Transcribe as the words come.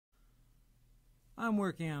I'm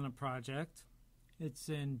working on a project. It's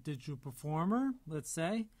in Digital Performer, let's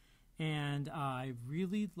say, and I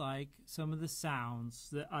really like some of the sounds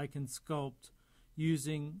that I can sculpt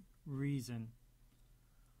using Reason.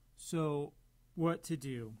 So what to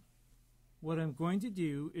do? What I'm going to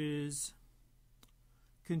do is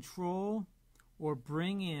control or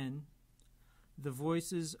bring in the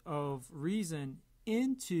voices of Reason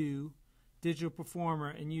into Digital Performer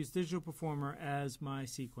and use Digital Performer as my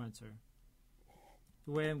sequencer.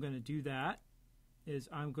 The way I'm going to do that is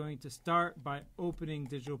I'm going to start by opening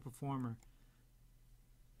Digital Performer.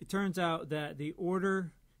 It turns out that the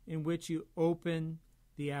order in which you open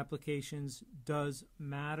the applications does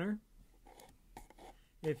matter.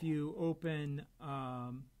 If you open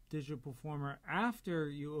Digital Performer after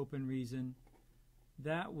you open Reason,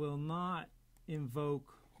 that will not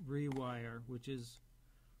invoke Rewire, which is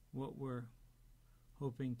what we're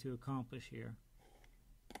hoping to accomplish here.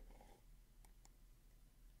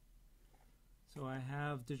 So I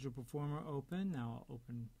have Digital Performer open. Now I'll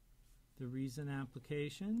open the Reason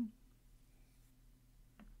application.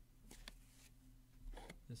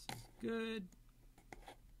 This is good.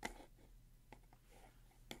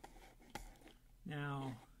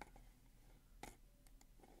 Now,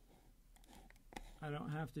 I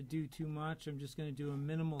don't have to do too much. I'm just going to do a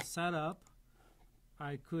minimal setup.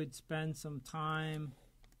 I could spend some time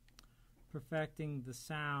perfecting the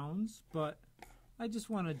sounds, but I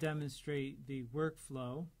just want to demonstrate the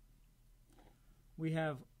workflow. We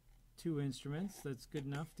have 2 instruments. That's good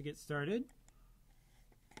enough to get started.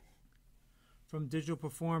 From Digital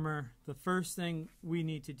Performer, the first thing we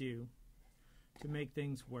need to do to make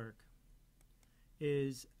things work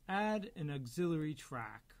is add an auxiliary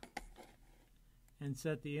track and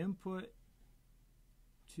set the input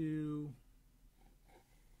to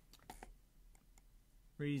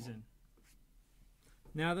Reason.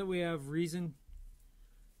 Now that we have Reason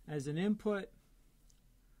as an input,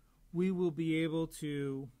 we will be able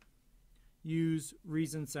to use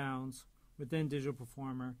Reason sounds within Digital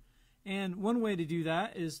Performer. And one way to do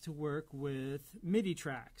that is to work with MIDI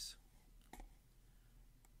tracks.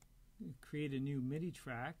 Create a new MIDI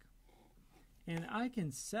track, and I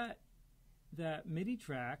can set that MIDI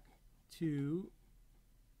track to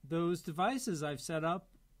those devices I've set up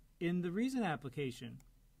in the Reason application.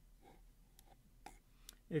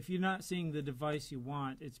 If you're not seeing the device you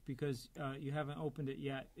want, it's because you haven't opened it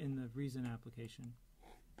yet in the Reason application.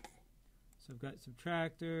 So I've got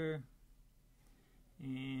Subtractor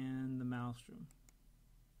and the Maelstrom.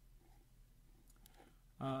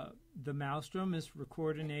 The Maelstrom is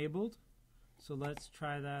record enabled, so let's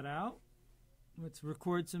try that out. Let's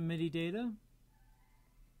record some MIDI data.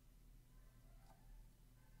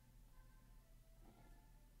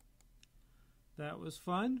 That was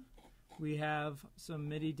fun. We have some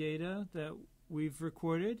MIDI data that we've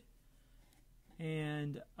recorded,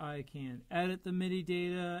 and I can edit the MIDI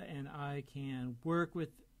data, and I can work with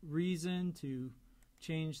Reason to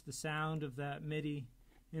change the sound of that MIDI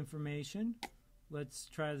information. Let's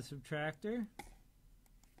try the subtractor.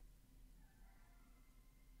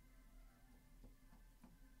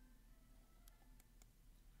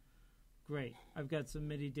 Great. I've got some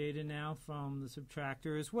MIDI data now from the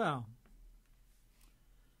subtractor as well.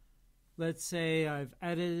 Let's say I've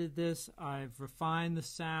edited this, I've refined the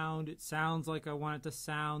sound, it sounds like I want it to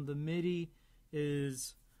sound. The MIDI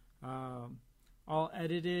is all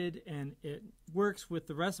edited and it works with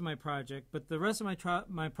the rest of my project, but the rest of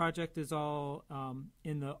my project is all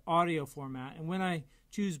in the audio format. And when I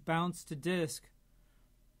choose bounce to disk,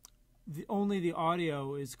 only the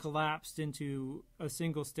audio is collapsed into a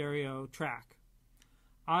single stereo track.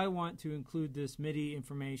 I want to include this MIDI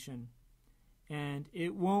information, and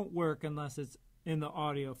it won't work unless it's in the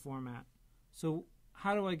audio format. So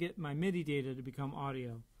how do I get my MIDI data to become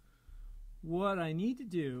audio? What I need to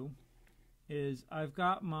do is I've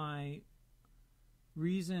got my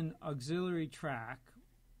Reason auxiliary track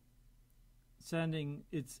sending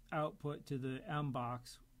its output to the M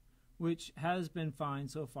box, which has been fine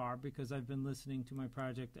so far because I've been listening to my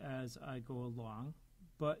project as I go along.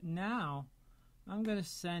 But now I'm going to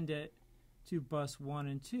send it to bus 1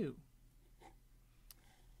 and 2.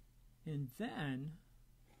 And then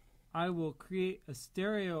I will create a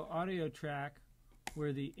stereo audio track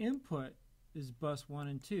where the input is bus 1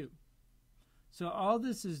 and 2. So all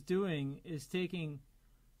this is doing is taking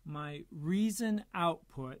my Reason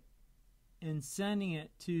output and sending it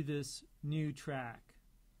to this new track.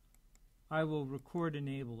 I will record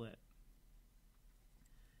enable it.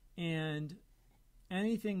 And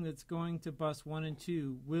anything that's going to bus 1 and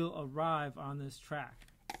 2 will arrive on this track.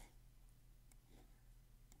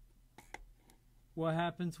 What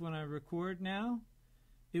happens when I record now?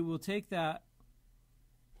 it will take that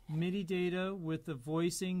MIDI data with the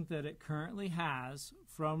voicing that it currently has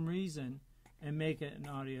from Reason and make it an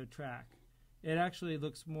audio track. It actually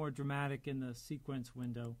looks more dramatic in the sequence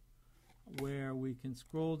window, where we can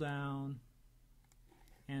scroll down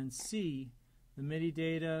and see the MIDI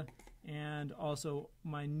data and also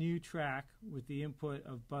my new track with the input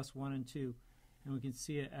of bus 1 and 2, and we can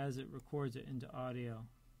see it as it records it into audio.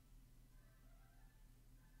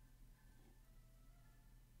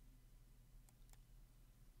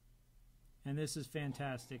 And this is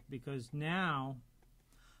fantastic because now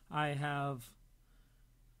I have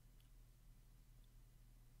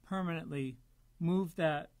permanently moved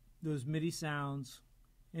those MIDI sounds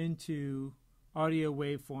into audio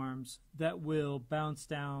waveforms that will bounce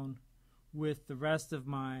down with the rest of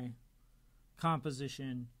my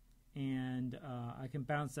composition, and I can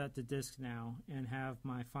bounce that to disk now and have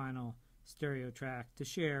my final stereo track to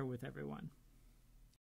share with everyone.